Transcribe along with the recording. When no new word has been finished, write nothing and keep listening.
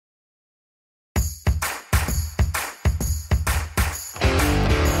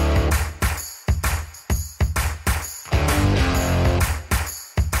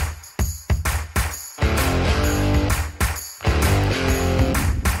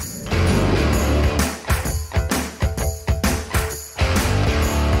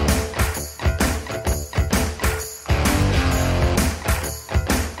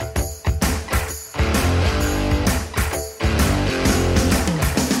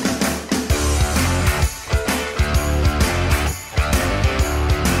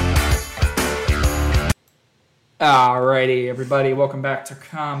Alrighty, everybody, welcome back to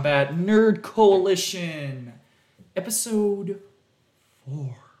Combat Nerd Coalition, episode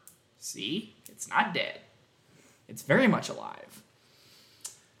 4. See? It's not dead. It's very much alive.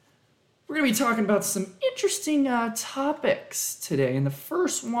 We're going to be talking about some interesting topics today, and the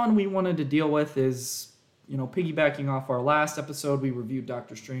first one we wanted to deal with is, piggybacking off our last episode, we reviewed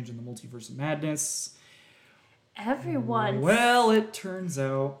Doctor Strange and the Multiverse of Madness. Everyone. Well, it turns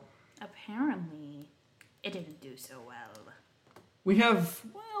out... Apparently, it didn't do so well. We have,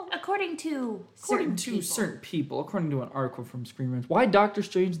 according to certain people, according to an article from Screen Rant, why Doctor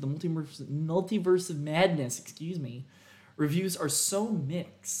Strange the Multiverse of Madness, reviews are so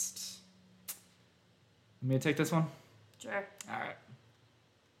mixed. Want me to take this one? Sure. All right.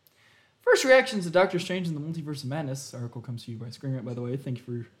 First reactions to Doctor Strange and the Multiverse of Madness, this article comes to you by Screen Rant, by the way, thank you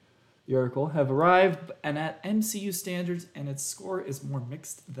for the article, have arrived and at MCU standards, and its score is more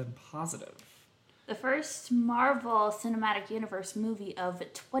mixed than positive. The first Marvel Cinematic Universe movie of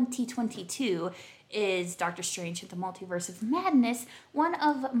 2022 is Doctor Strange and the Multiverse of Madness, one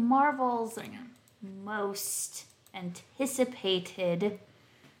of Marvel's most anticipated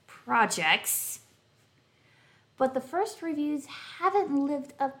projects. But the first reviews haven't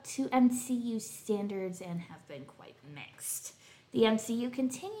lived up to MCU standards and have been quite mixed. The MCU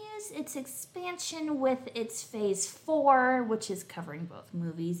continues its expansion with its Phase 4, which is covering both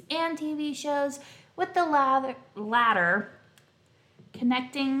movies and TV shows, with the latter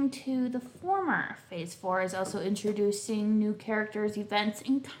connecting to the former. Phase 4 is also introducing new characters, events,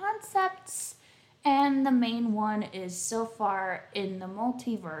 and concepts, and the main one is so far in the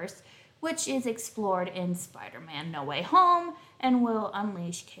multiverse, which is explored in Spider-Man No Way Home and will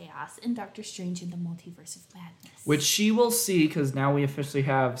unleash chaos in Doctor Strange in the Multiverse of Madness. Which she will see, because now we officially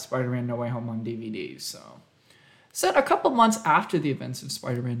have Spider-Man No Way Home on DVD, so... Set a couple months after the events of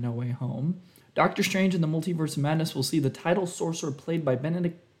Spider-Man No Way Home, Doctor Strange in the Multiverse of Madness will see the title sorcerer played by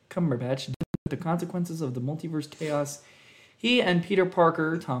Benedict Cumberbatch deal with the consequences of the multiverse chaos he and Peter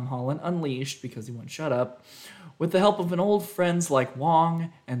Parker, Tom Holland, unleashed, because he wouldn't shut up, with the help of an old friends like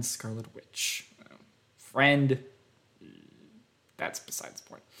Wong and Scarlet Witch. Friend, that's besides the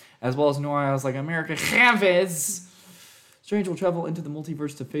point. As well as new allies like America Chavez. Strange will travel into the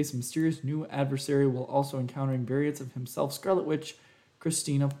multiverse to face a mysterious new adversary while also encountering variants of himself, Scarlet Witch,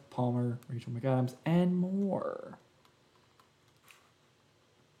 Christina Palmer, Rachel McAdams, and more.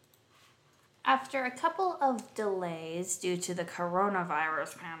 After a couple of delays due to the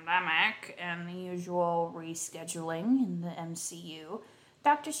coronavirus pandemic and the usual rescheduling in the MCU,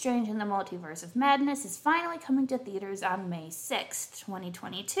 Doctor Strange in the Multiverse of Madness is finally coming to theaters on May 6th,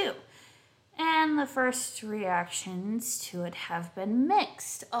 2022. And the first reactions to it have been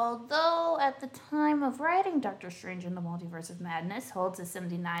mixed, although at the time of writing Doctor Strange in the Multiverse of Madness holds a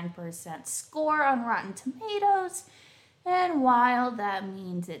 79% score on Rotten Tomatoes. And while that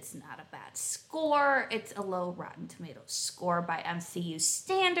means it's not a bad score, it's a low Rotten Tomatoes score by MCU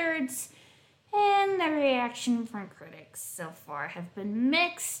standards. And the reaction from critics so far have been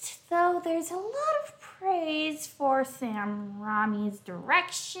mixed, though there's a lot of praise for Sam Raimi's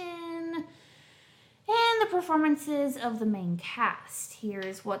direction and the performances of the main cast.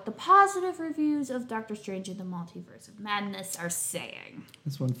 Here's what the positive reviews of Doctor Strange in the Multiverse of Madness are saying.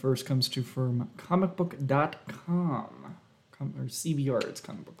 This one first comes to from comicbook.com, or CBR, it's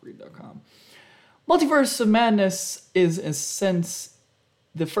comicbookread.com. Multiverse of Madness is, in a sense,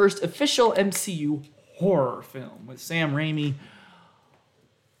 the first official MCU horror film, with Sam Raimi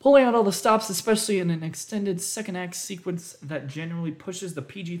pulling out all the stops, especially in an extended second act sequence that generally pushes the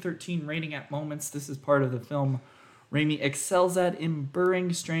PG-13 rating at moments. This is part of the film Raimi excels at,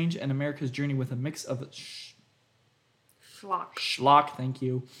 imbuing Strange and America's journey with a mix of schlock, thank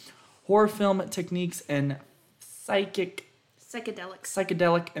you, horror film techniques and psychedelic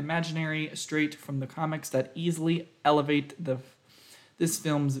imaginary straight from the comics that easily elevate this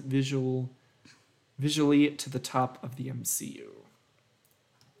film's visually to the top of the MCU.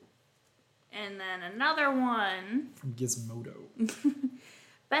 And then another one from Gizmodo.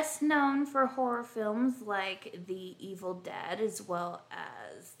 Best known for horror films like The Evil Dead, as well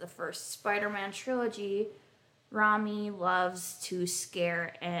as the first Spider-Man trilogy, Raimi loves to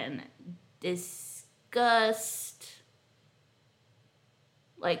scare and disgust.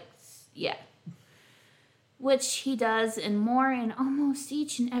 Which he does and more in almost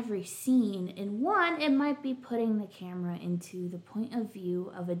each and every scene. In one, it might be putting the camera into the point of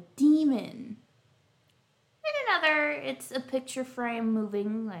view of a demon. In another, it's a picture frame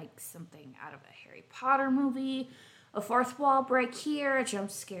moving like something out of a Harry Potter movie. A fourth wall break here, a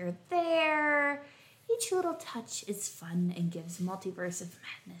jump scare there. Each little touch is fun and gives Multiverse of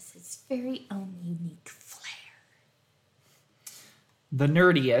Madness its very own unique flair. the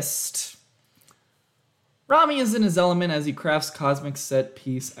nerdiest. Rami is in his element as he crafts cosmic set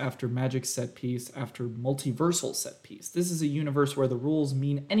piece after magic set piece after multiversal set piece. This is a universe where the rules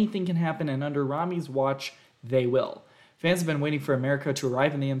mean anything can happen, and under Rami's watch, they will. Fans have been waiting for America to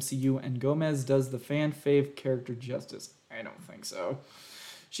arrive in the MCU, and Gomez does the fan fave character justice. I don't think so.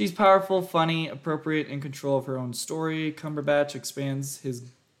 She's powerful, funny, appropriate, in control of her own story. Cumberbatch expands his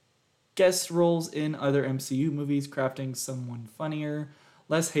guest roles in other MCU movies, crafting someone funnier,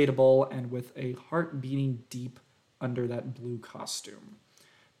 less hateable, and with a heart beating deep under that blue costume.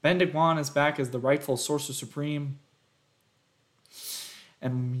 Benedict Wong is back as the rightful Sorcerer Supreme,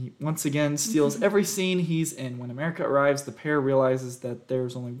 and he once again steals every scene he's in. When America arrives, the pair realizes that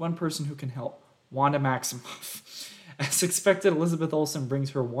there's only one person who can help, Wanda Maximoff. As expected, Elizabeth Olsen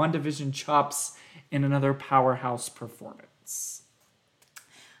brings her WandaVision chops in another powerhouse performance.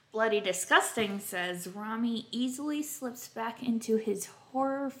 Bloody Disgusting says Rami easily slips back into his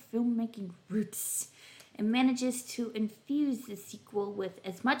horror filmmaking roots and manages to infuse the sequel with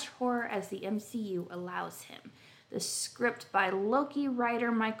as much horror as the MCU allows him. The script by Loki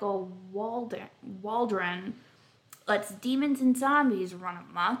writer Michael Waldron lets demons and zombies run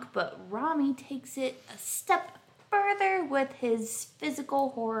amok, but Rami takes it a step further with his physical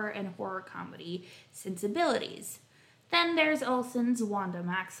horror and horror comedy sensibilities. Then there's Olsen's Wanda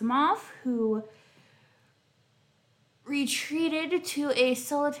Maximoff, who retreated to a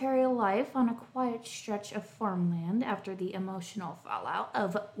solitary life on a quiet stretch of farmland after the emotional fallout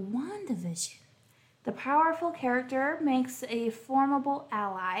of WandaVision. The powerful character makes a formidable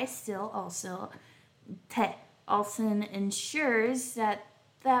ally. Olsen ensures that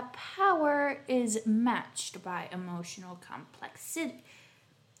power is matched by emotional complexity.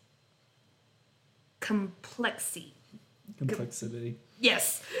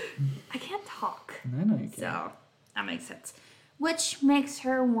 Yes. I can't talk. I know you can. So, that makes sense. Which makes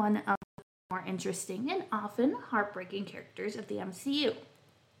her one of the more interesting and often heartbreaking characters of the MCU.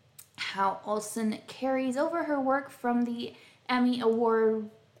 How Olsen carries over her work from the Emmy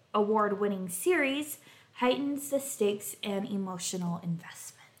award-winning series heightens the stakes and emotional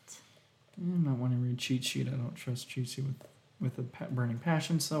investment. I'm not want to read cheat sheet. I don't trust cheat sheet with a burning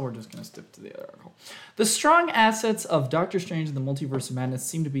passion, so we're just going to skip to the other article. The strong assets of Doctor Strange in the Multiverse of Madness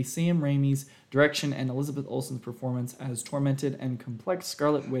seem to be Sam Raimi's direction and Elizabeth Olsen's performance as tormented and complex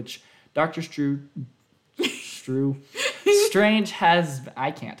Scarlet Witch. Doctor Strange has...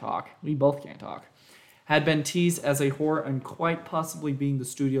 I can't talk. We both can't talk. Had been teased as a horror and quite possibly being the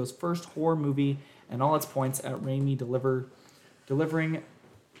studio's first horror movie, and all its points at Raimi delivering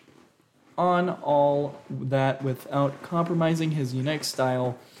on all that without compromising his unique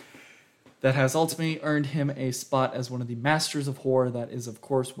style that has ultimately earned him a spot as one of the masters of horror that is, of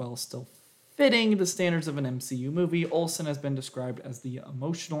course, while still fitting the standards of an MCU movie. Olsen has been described as the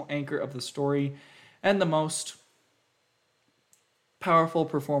emotional anchor of the story and the most powerful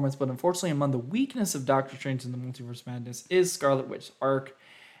performance, but unfortunately among the weakness of Doctor Strange in the Multiverse of Madness is Scarlet Witch's arc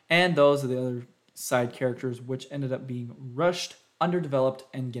and those of the other side characters, which ended up being rushed, underdeveloped,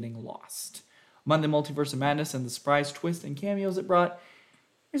 and getting lost. Among the Multiverse of Madness and the surprise twist and cameos it brought,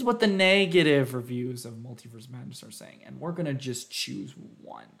 here's what the negative reviews of Multiverse of Madness are saying, and we're going to just choose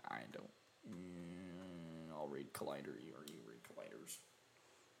one. I'll read Collider, or you read Colliders.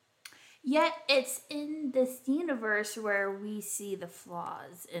 Yet it's in this universe where we see the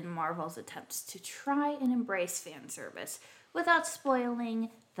flaws in Marvel's attempts to try and embrace fan service without spoiling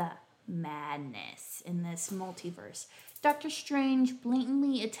the madness in this multiverse. Doctor Strange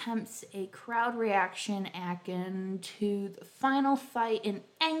blatantly attempts a crowd reaction akin to the final fight in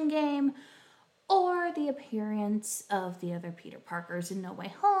Endgame or the appearance of the other Peter Parkers in No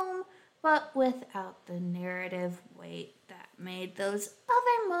Way Home, but without the narrative weight that made those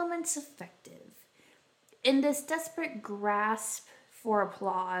other moments effective. In this desperate grasp for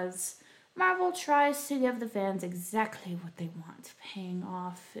applause, Marvel tries to give the fans exactly what they want, paying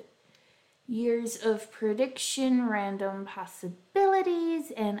off years of prediction, random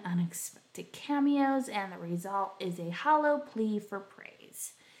possibilities, and unexpected cameos, and the result is a hollow plea for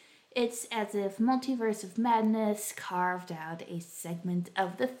praise. It's as if Multiverse of Madness carved out a segment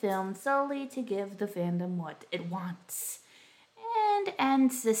of the film solely to give the fandom what it wants, and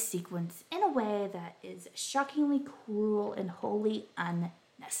ends the sequence in a way that is shockingly cruel and wholly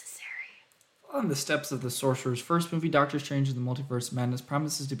unnecessary. On the steps of the Sorcerer's first movie, Doctor Strange in the Multiverse of Madness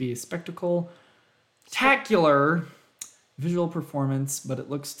promises to be a spectacular visual performance, but it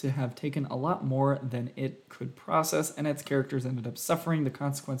looks to have taken a lot more than it could process, and its characters ended up suffering the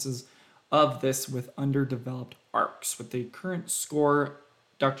consequences of this with underdeveloped arcs. With the current score,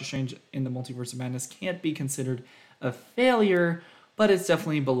 Doctor Strange in the Multiverse of Madness can't be considered a failure, but it's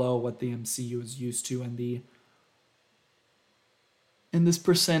definitely below what the MCU is used to, and this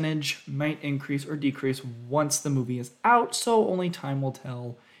percentage might increase or decrease once the movie is out, so only time will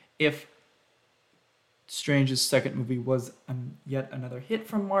tell if Strange's second movie was yet another hit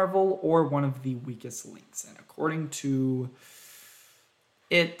from Marvel or one of the weakest links. And according to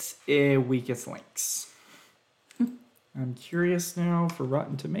it, weakest links. I'm curious now for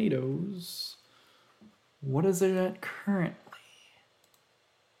Rotten Tomatoes. What is it at currently?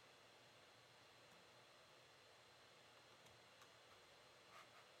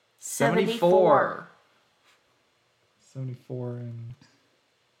 $74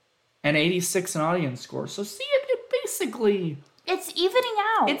 and 86 in audience score. So see, it basically... It's evening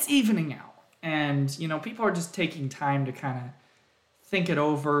out. It's evening out. And, people are just taking time to kind of think it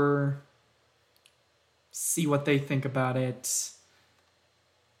over, see what they think about it.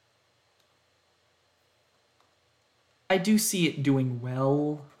 I do see it doing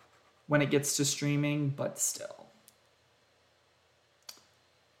well when it gets to streaming, but still.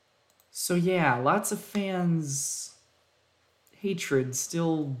 So yeah, lots of fans' hatred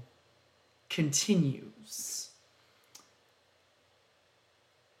still continues.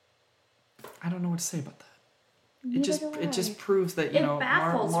 I don't know what to say about that. It just proves that,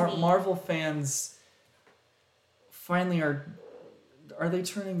 baffles me. Marvel fans finally are they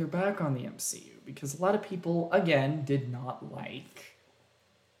turning their back on the MCU? Because a lot of people, again, did not like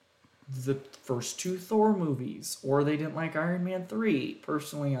the first two Thor movies, or they didn't like Iron Man 3.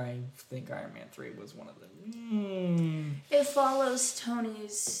 Personally, I think Iron Man 3 was one of the... It follows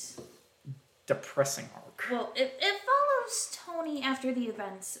Tony's... depressing arc. Well, it follows Tony after the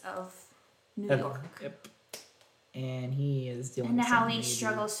events of New York. Yep. And he is dealing with with how he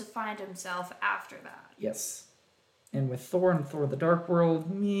struggles to find himself after that. Yes. And with Thor and Thor the Dark World,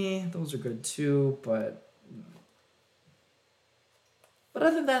 those are good too, but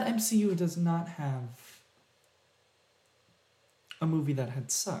other than that, MCU does not have a movie that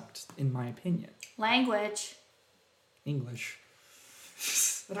had sucked, in my opinion. Language. English.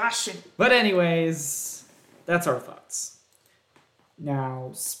 Russian. But anyways, that's our thoughts.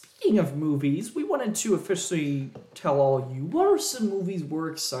 Now, speaking of movies, we wanted to officially tell all of you what are some movies we're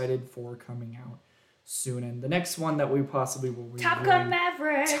excited for coming out soon. And the next one that we possibly will review... Top Gun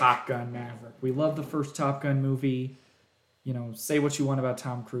Maverick. Top Gun Maverick. We love the first Top Gun movie. Say what you want about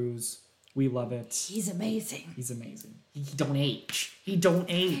Tom Cruise. We love it. He's amazing. He don't age.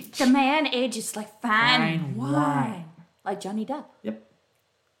 The man ages like fine wine. Like Johnny Depp. Yep.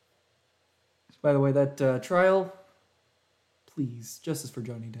 By the way, that trial, please, justice for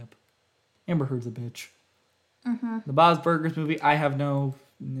Johnny Depp. Amber Heard's a bitch. Mm-hmm. The Bob's Burgers movie, I have no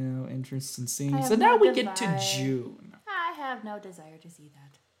interest in seeing. So now we get to June. I have no desire to see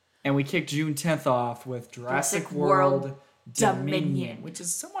that. And we kick June 10th off with Jurassic World Dominion, which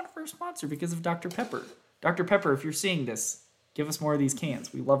is somewhat of our sponsor because of Dr. Pepper. Dr. Pepper, if you're seeing this, give us more of these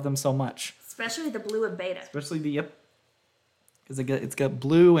cans. We love them so much. Especially the blue and beta. Especially because it's got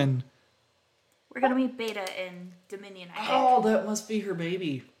blue and... We're going to meet Beta in Dominion, I think. Oh, that must be her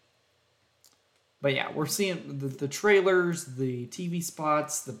baby. But yeah, we're seeing the trailers, the TV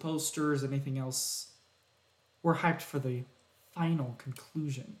spots, the posters, anything else. We're hyped for the final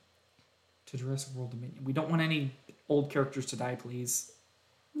conclusion to Jurassic World Dominion. We don't want any old characters to die, please.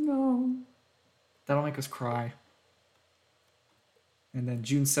 No. That'll make us cry. And then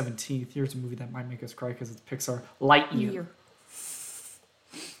June 17th, here's a movie that might make us cry because it's Pixar, Lightyear.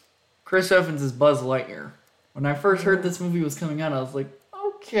 Chris Evans is Buzz Lightyear. When I first heard this movie was coming out, I was like,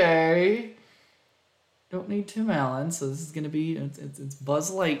 okay. Don't need Tim Allen, so this is going to be... It's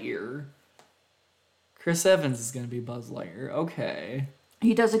Buzz Lightyear. Chris Evans is going to be Buzz Lightyear. Okay.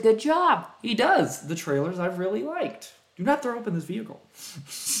 He does a good job. He does. The trailers I've really liked. Do not throw up in this vehicle.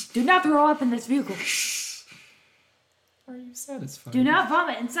 Do not throw up in this vehicle. Are you satisfied? Do not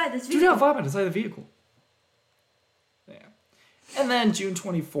vomit inside this vehicle. Do not vomit inside the vehicle. Yeah. And then June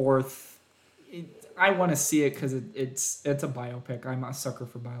 24th, I want to see it because it's a biopic. I'm a sucker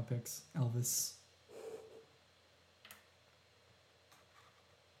for biopics. Elvis.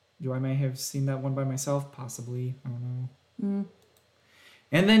 I may have seen that one by myself? Possibly. I don't know.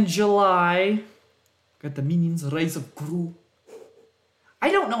 And then July, got the Minions Rise of Gru.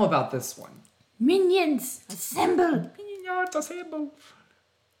 I don't know about this one. Minions, assemble! Minions, assemble!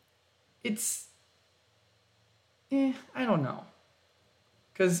 It's... I don't know.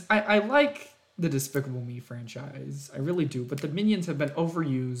 Because I like the Despicable Me franchise. I really do. But the Minions have been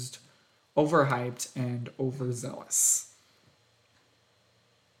overused, overhyped, and overzealous.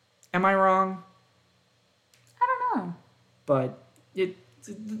 Am I wrong? I don't know. But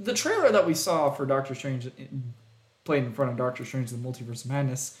the trailer that we saw for Doctor Strange played in front of Doctor Strange in the Multiverse of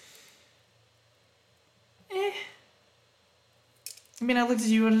Madness. I mean, I looked at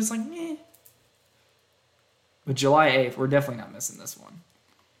you and I was like, meh. But July 8th, we're definitely not missing this one.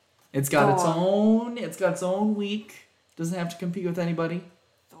 It's got its own week. Doesn't have to compete with anybody.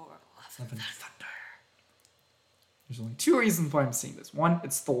 Thor: Love and Thunder. There's only 2 reasons why I'm seeing this. One,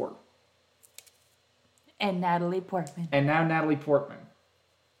 it's Thor. And Natalie Portman. And now Natalie Portman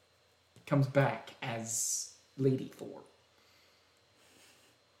comes back as Lady Thor.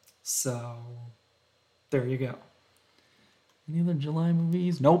 So, there you go. Any other July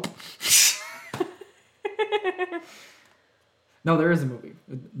movies? Nope. No, there is a movie.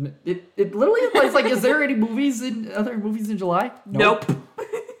 It literally is like, is there any other movies in July? Nope.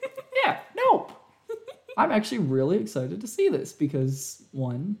 Yeah, nope. I'm actually really excited to see this because,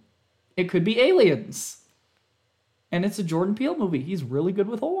 one, it could be aliens. And it's a Jordan Peele movie. He's really good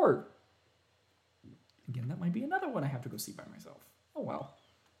with horror. Again, that might be another one I have to go see by myself. Oh, well.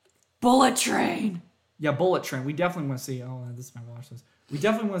 Bullet Train. Yeah, Bullet Train. We definitely want to see. Oh, this is my watch list. We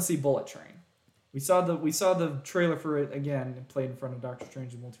definitely want to see Bullet Train. We saw the trailer for it again. It played in front of Doctor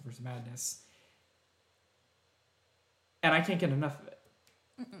Strange and Multiverse of Madness, and I can't get enough of it.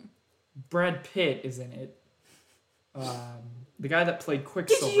 Mm-mm. Brad Pitt is in it. The guy that played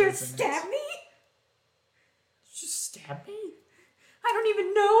Quicksilver. Did you just stab me? Did you just stab me? I don't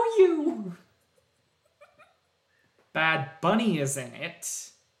even know you. Bad Bunny is in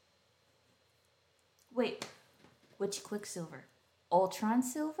it. Wait, which Quicksilver? Ultron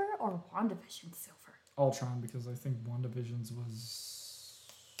Silver or WandaVision Silver? Ultron, because I think WandaVision's was...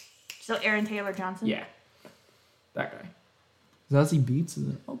 So Aaron Taylor Johnson? Yeah. That guy. Zazie Beetz is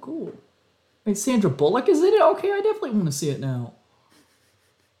in it. Oh, cool. Wait, Sandra Bullock is in it? Okay, I definitely want to see it now.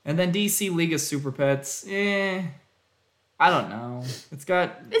 And then DC League of Super Pets. I don't know. It's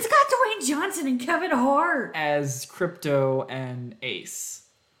got Dwayne Johnson and Kevin Hart. As Crypto and Ace.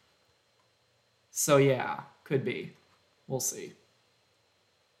 So yeah, could be. We'll see.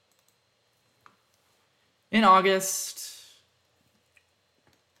 In August,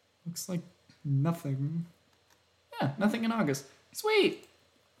 looks like nothing. Yeah, nothing in August. Sweet.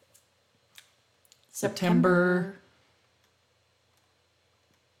 September.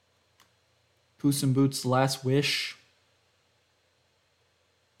 Puss in Boots: The Last Wish.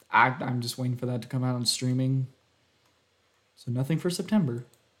 I'm just waiting for that to come out on streaming. So nothing for September.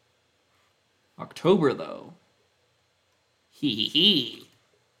 October, though. Hee.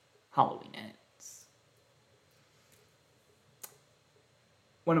 Halloween Ends.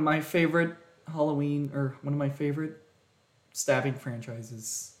 One of my favorite stabbing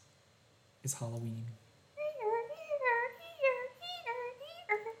franchises is Halloween.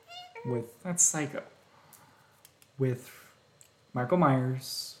 That's Psycho. With Michael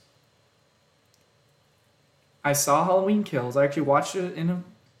Myers. I saw Halloween Kills. I actually watched it in a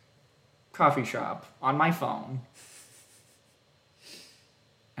coffee shop on my phone.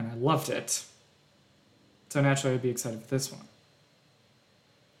 And I loved it. So naturally I'd be excited for this one.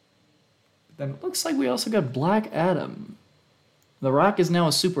 But then it looks like we also got Black Adam. The Rock is now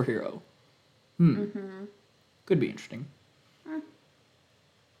a superhero. Mm-hmm. Could be interesting.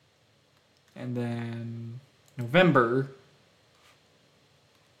 And then November,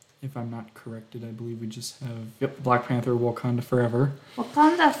 if I'm not corrected, I believe we just have Black Panther, Wakanda Forever.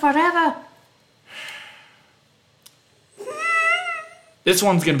 Wakanda Forever. This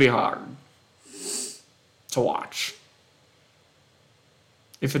one's going to be hard to watch.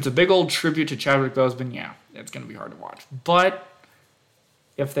 If it's a big old tribute to Chadwick Boseman, yeah, it's going to be hard to watch. But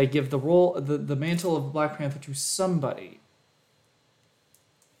if they give the mantle of Black Panther to somebody,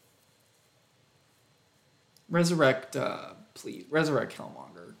 resurrect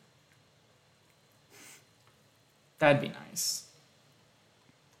Killmonger. That'd be nice.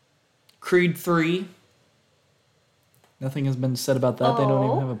 Creed 3. Nothing has been said about that. They don't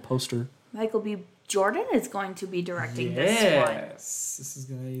even have a poster. Michael B. Jordan is going to be directing this one. Yes. This is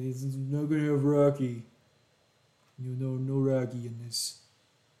not going to have Rocky. No Rocky in this.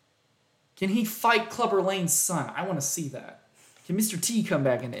 Can he fight Clubber Lane's son? I want to see that. Can Mr. T come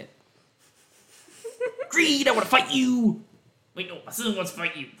back in it? Creed, I want to fight you! Wait, no, my son wants to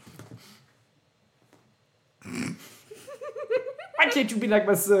fight you. Why can't you be like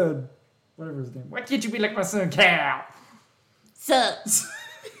my son? Whatever his name. Why can't you be like my son, Cal? Sucks.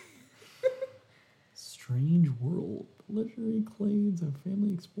 Strange world. Legendary clades are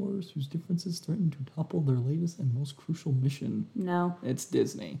family explorers whose differences threaten to topple their latest and most crucial mission. No. It's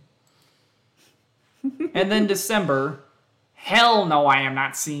Disney. And then December. Hell no, I am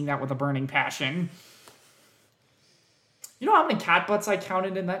not seeing that with a burning passion. You know how many cat butts I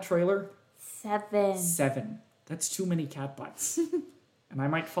counted in that trailer? 7. 7. That's too many cat butts. And I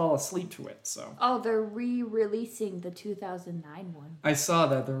might fall asleep to it, so. Oh, they're re-releasing the 2009 one. I saw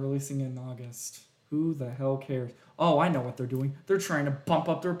that. They're releasing it in August. Who the hell cares? Oh, I know what they're doing. They're trying to bump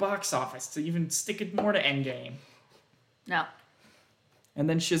up their box office to even stick it more to Endgame. No. And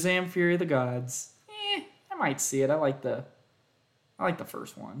then Shazam! Fury of the Gods. I might see it. I like the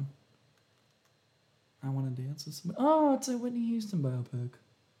first one. I Want to Dance with Somebody. Oh, it's a Whitney Houston biopic.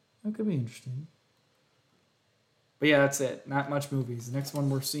 That could be interesting. But yeah, that's it. Not much movies. The next one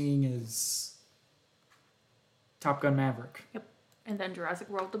we're seeing is Top Gun Maverick. Yep. And then Jurassic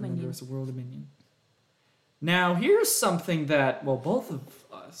World And Dominion. then Jurassic World Dominion. Now, here's something that, well, both of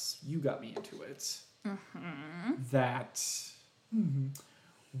us, you got me into it. That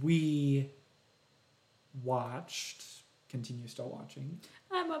we watched, continue still watching.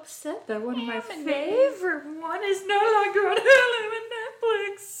 I'm upset that one of my favorite one is no longer on Hulu and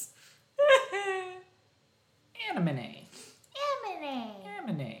Netflix. Anime.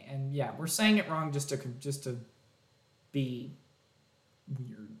 And yeah, we're saying it wrong just to be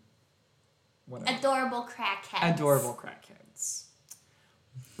weird. Whatever. Adorable crackheads. Adorable crackheads.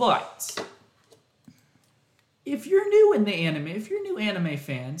 But if you're new in the anime, if you're a new anime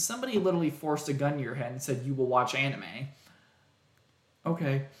fan, somebody literally forced a gun to your head and said you will watch anime.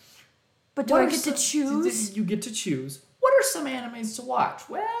 Okay. But do I get to choose? You get to choose. What are some animes to watch?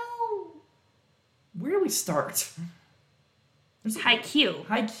 Well, where do we start? Haikyuu.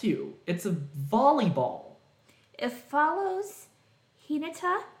 Haikyuu. It's a volleyball. It follows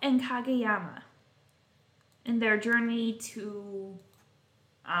Hinata and Kageyama in their journey to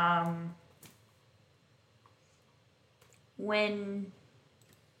win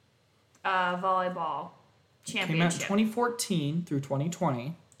a volleyball championship. Came out in 2014 through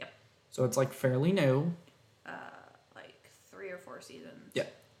 2020. Yep. So it's like fairly new. Like 3 or 4 seasons.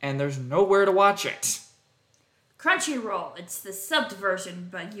 Yep. And there's nowhere to watch it. Crunchyroll. It's the subbed version,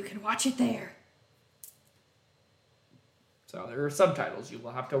 but you can watch it there. So there are subtitles you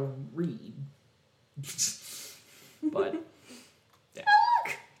will have to read. But yeah. Oh,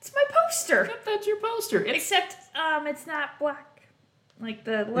 look! It's my poster! Yep, that's your poster. Except, it's not black. Like,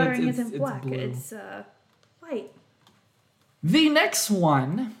 the lettering isn't it's black. blue. It's, white. The next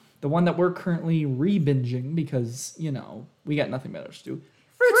one, the one that we're currently re-binging because, we got nothing better to do.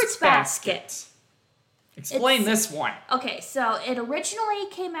 Fruits Basket. Explain this one. Okay, so it originally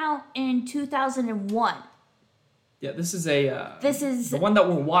came out in 2001. Yeah, this is the one that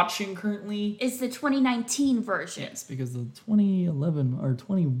we're watching currently. Is the 2019 version. Yes, because the 2011 or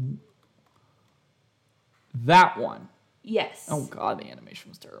 20 that one. Yes. Oh god, the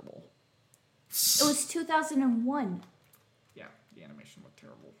animation was terrible. It was 2001. Yeah, the animation looked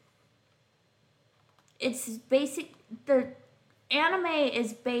terrible. It's the anime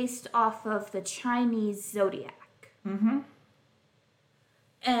is based off of the Chinese zodiac. Mm-hmm.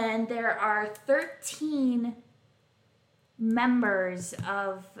 And there are 13 members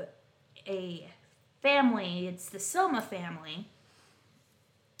of a family, it's the Soma family,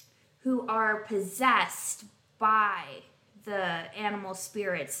 who are possessed by the animal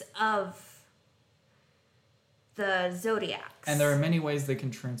spirits of the zodiacs. And there are many ways they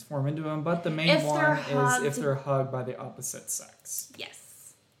can transform into them, but the main one is if they're hugged by the opposite sex.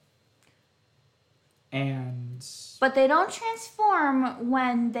 Yes. But they don't transform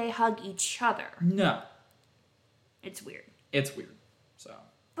when they hug each other. No. It's weird. It's weird. So.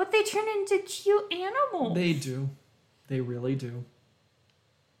 But they turn into cute animals. They do. They really do.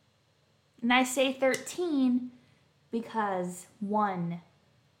 And I say 13 because one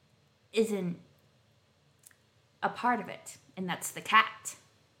isn't a part of it, and that's the cat.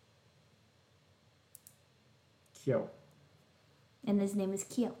 Kyo. And his name is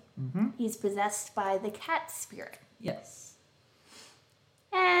Kyo. Mm-hmm. He's possessed by the cat spirit. Yes.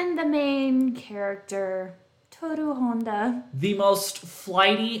 And the main character, Toru Honda. The most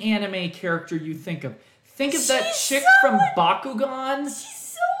flighty anime character you think of. Think of that chick so from Bakugan.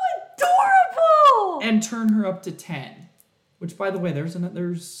 She's so adorable! And turn her up to 10. Which, by the way, there's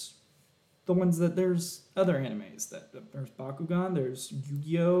the ones that there's other animes. There's Bakugan, there's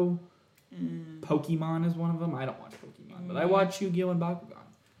Yu-Gi-Oh! Pokemon is one of them. I don't watch Pokemon, but I watch Yu-Gi-Oh! And Bakugan.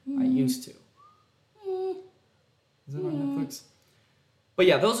 I used to. Is that on Netflix? But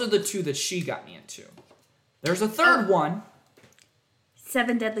yeah, those are the two that she got me into. There's a third one.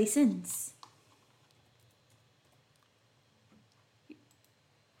 7 Deadly Sins.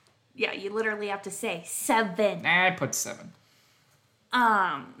 Yeah, you literally have to say 7. Nah, I put 7.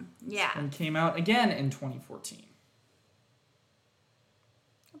 Yeah. And came out again in 2014.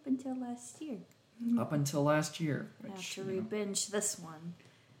 Up until last year. Up until last year. I have Which, to re-binge this one.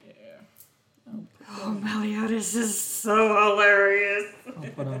 Yeah. Oh, Meliodas is so hilarious. I'll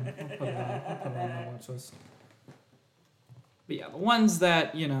put on my watch list. But yeah, the ones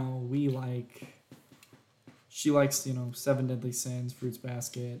that, we like. She likes, Seven Deadly Sins, Fruits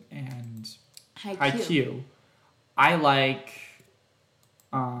Basket, and Haikyuu. I like,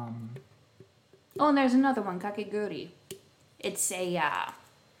 Oh, and there's another one, Kakegurui. It's a,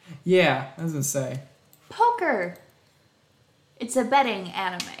 yeah, I was gonna say. Poker. It's a betting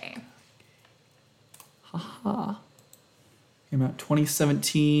anime. Haha. Came out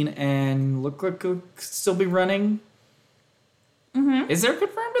 2017 and look like it could still be running. Mm-hmm. Is there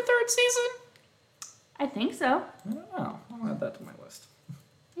confirmed a third season? I think so. I don't know. I'll add that to my list.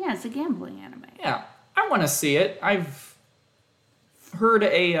 Yeah, it's a gambling anime. Yeah, I want to see it. I've heard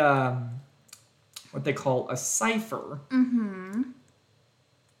a, what they call a cipher. Mm-hmm.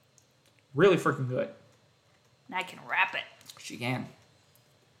 Really freaking good. And I can rap it. She can.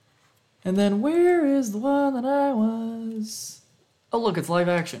 And then where is the one that I was? Oh, look, it's live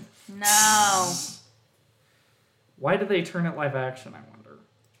action. No. Why did they turn it live action, I wonder?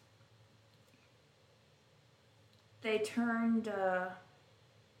 They turned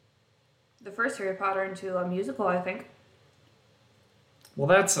the first Harry Potter into a musical, I think. Well,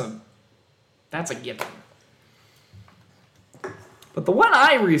 that's a given. But the one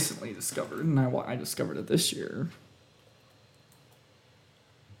I recently discovered, and I discovered it this year.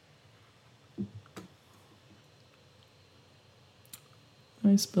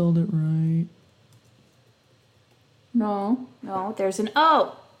 I spelled it right. No, there's an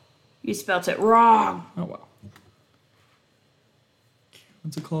O. You spelt it wrong. Oh, well.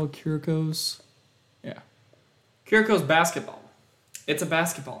 What's it called? Kiriko's? Yeah. Kiriko's Basketball. It's a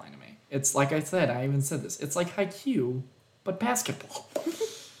basketball anime. It's like I said, I even said this. It's like Haikyuu, but basketball.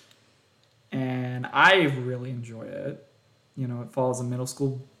 And I really enjoy it. It follows a middle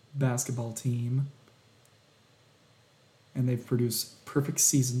school basketball team. And they've produced perfect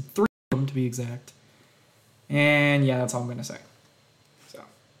season. 3 of them, to be exact. And yeah, that's all I'm going to say. So,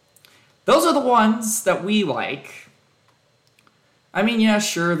 those are the ones that we like. I mean, yeah,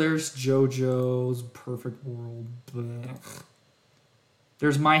 sure, there's JoJo's Perfect World. Blech.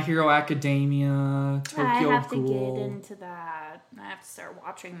 There's My Hero Academia, Tokyo Ghoul. I have to get into that. I have to start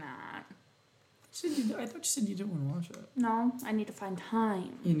watching that. I thought you said you didn't want to watch it. No, I need to find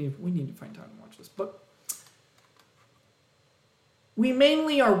time. We need to find time to watch this. But we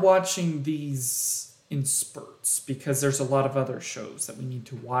mainly are watching these in spurts because there's a lot of other shows that we need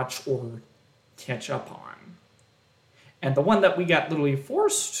to watch or catch up on. And the one that we got literally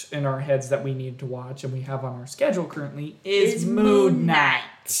forced in our heads that we need to watch and we have on our schedule currently is Moon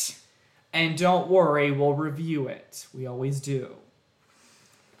Knight. And don't worry, we'll review it. We always do.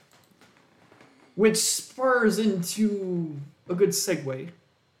 Which spurs into a good segue.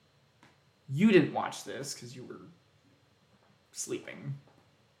 You didn't watch this because you were sleeping.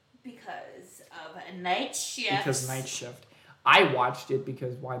 Because of a night shift. Because night shift. I watched it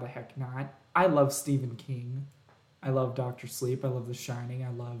because why the heck not? I love Stephen King. I love Dr. Sleep. I love The Shining.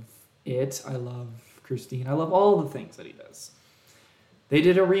 I love It. I love Christine. I love all the things that he does. They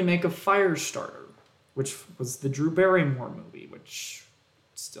did a remake of Firestarter, which was the Drew Barrymore movie, which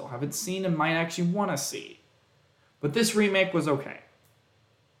still haven't seen and might actually want to see. But this remake was okay.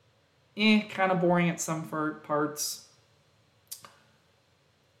 Kind of boring at some parts.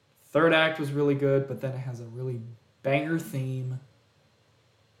 Third act was really good, but then it has a really banger theme.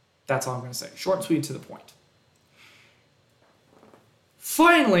 That's all I'm going to say. Short and sweet to the point.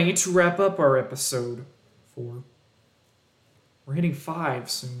 Finally, to wrap up our episode 4, we're hitting 5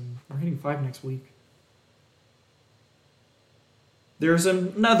 soon. We're hitting 5 next week. There's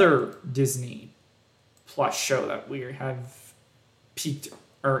another Disney Plus show that we have piqued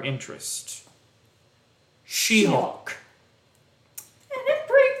our interest. She-Hulk. And it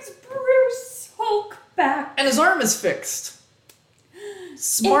brings Bruce Hulk back. And his arm is fixed.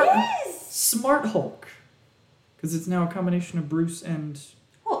 Smart Hulk. Because it's now a combination of Bruce and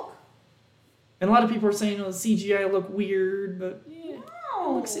Hulk. And a lot of people are saying, the CGI look weird, but yeah,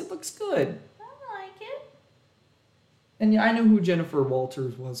 No. it looks good. I like it. And I knew who Jennifer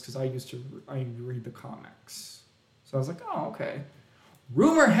Walters was because I read the comics. So I was like, oh, okay.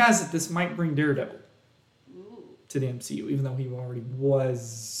 Rumor has it this might bring Daredevil to the MCU, even though he already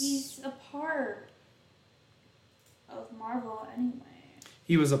was. He's a part of Marvel anyway.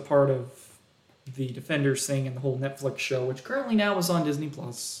 He was a part of the Defenders thing and the whole Netflix show, which currently now is on Disney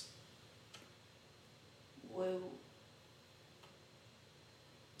Plus. Whoa.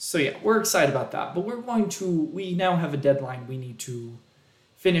 So yeah, we're excited about that. But we now have a deadline. We need to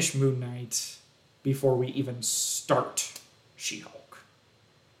finish Moon Knight before we even start She-Hulk.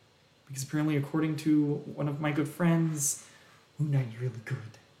 Because apparently, according to one of my good friends, Moon Knight is really good.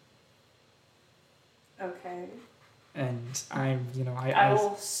 Okay. And I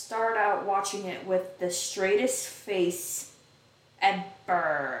will start out watching it with the straightest face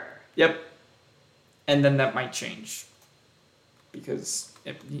ever. Yep. And then that might change. Because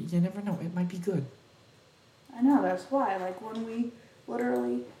you never know, it might be good. I know, that's why. Like when we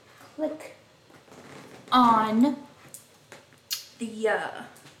literally click on the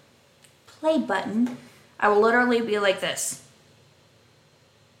play button, I will literally be like this.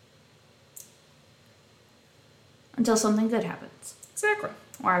 Until something good happens. Exactly.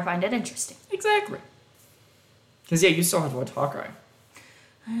 Or I find it interesting. Exactly. Because, you still have to watch Hawkeye.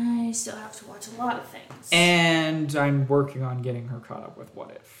 I still have to watch a lot of things. And I'm working on getting her caught up with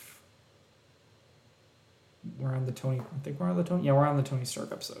What If. We're on the Tony... I think we're on the Tony... Yeah, we're on the Tony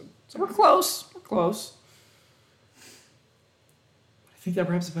Stark episode. So we're close. We're close. I think that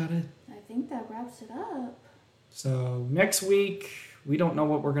wraps about it. I think that wraps it up. So, next week, we don't know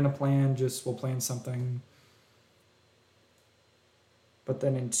what we're going to plan. Just we'll plan something. But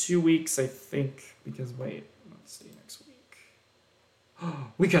then in 2 weeks, I think... Because, wait. Let's see next week.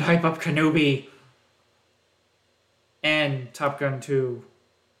 We could hype up Kenobi. And Top Gun 2.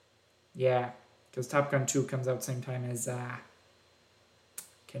 Yeah. Because Top Gun 2 comes out same time as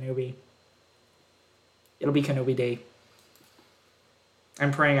Kenobi. It'll be Kenobi Day.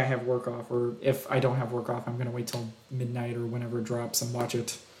 I'm praying I have work off. Or if I don't have work off, I'm going to wait till midnight or whenever it drops and watch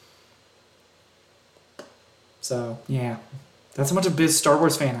it. So, yeah. That's how much of a big Star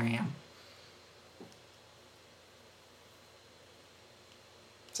Wars fan I am.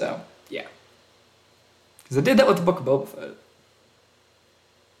 So, yeah. Because I did that with the Book of Boba Fett.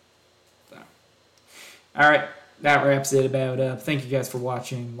 So. Alright, that wraps it about up. Thank you guys for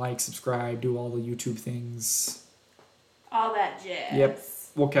watching. Like, subscribe, do all the YouTube things. All that jazz. Yep.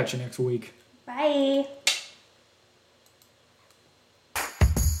 We'll catch you next week. Bye.